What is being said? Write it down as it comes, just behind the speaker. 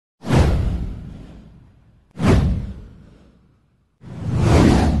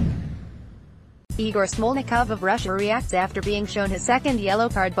Igor Smolnikov of Russia reacts after being shown his second yellow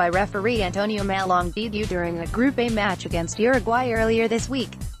card by referee Antonio Malang Diedhiou during a Group A match against Uruguay earlier this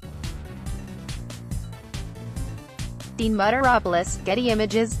week. Mouhtaropoulos, Getty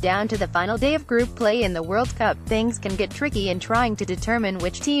Images. Down to the final day of group play in the World Cup, things can get tricky in trying to determine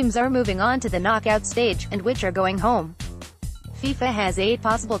which teams are moving on to the knockout stage, and which are going home. FIFA has 8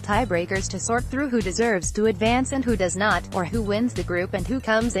 possible tiebreakers to sort through who deserves to advance and who does not, or who wins the group and who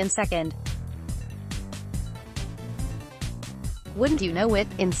comes in second. Wouldn't you know it,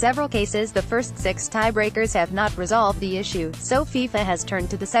 in several cases the first 6 tiebreakers have not resolved the issue, so FIFA has turned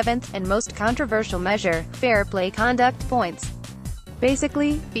to the 7th, and most controversial measure, fair play conduct points.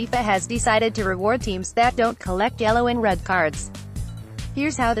 Basically, FIFA has decided to reward teams that don't collect yellow and red cards.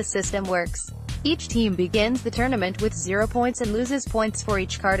 Here's how the system works. Each team begins the tournament with 0 points and loses points for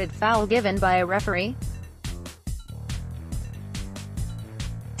each carded foul given by a referee.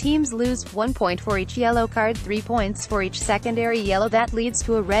 Teams lose 1 point for each yellow card, 3 points for each secondary yellow that leads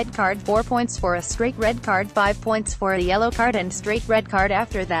to a red card, 4 points for a straight red card, 5 points for a yellow card and straight red card.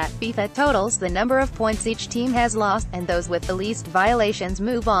 After that, FIFA totals the number of points each team has lost, and those with the least violations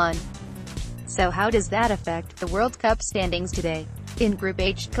move on. So how does that affect the World Cup standings today? In Group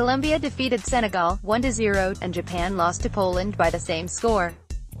H, Colombia defeated Senegal 1-0, and Japan lost to Poland by the same score.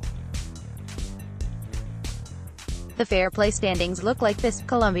 The fair play standings look like this: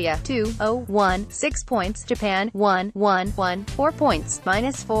 Colombia 2-0-1, 6 points; Japan 1-1-1, 4 points,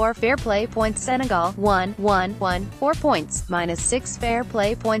 -4 fair play points; Senegal 1-1-1, 4 points, -6 fair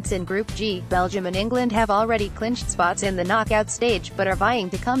play points. In Group G, Belgium and England have already clinched spots in the knockout stage, but are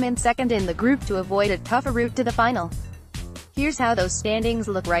vying to come in second in the group to avoid a tougher route to the final. Here's how those standings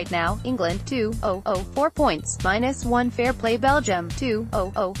look right now: England 2-0-0, 4 points, -1 fair play; Belgium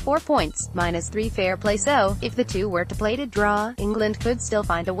 2-0-0, 4 points, -3 fair play. So, if the two were to play to draw, England could still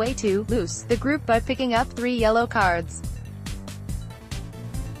find a way to lose the group by picking up 3 yellow cards.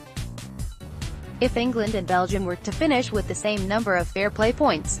 If England and Belgium were to finish with the same number of fair play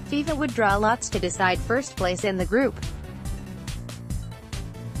points, FIFA would draw lots to decide first place in the group.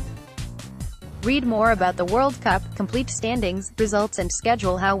 Read more about the World Cup, complete standings, results and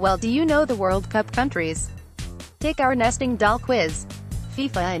schedule. How well do you know the World Cup countries? Take our nesting doll quiz.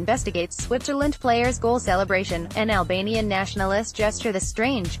 FIFA investigates Switzerland player's goal celebration. An Albanian nationalist gesture. The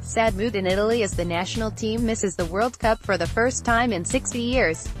strange, sad mood in Italy as the national team misses the World Cup for the first time in 60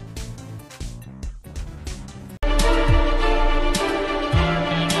 years.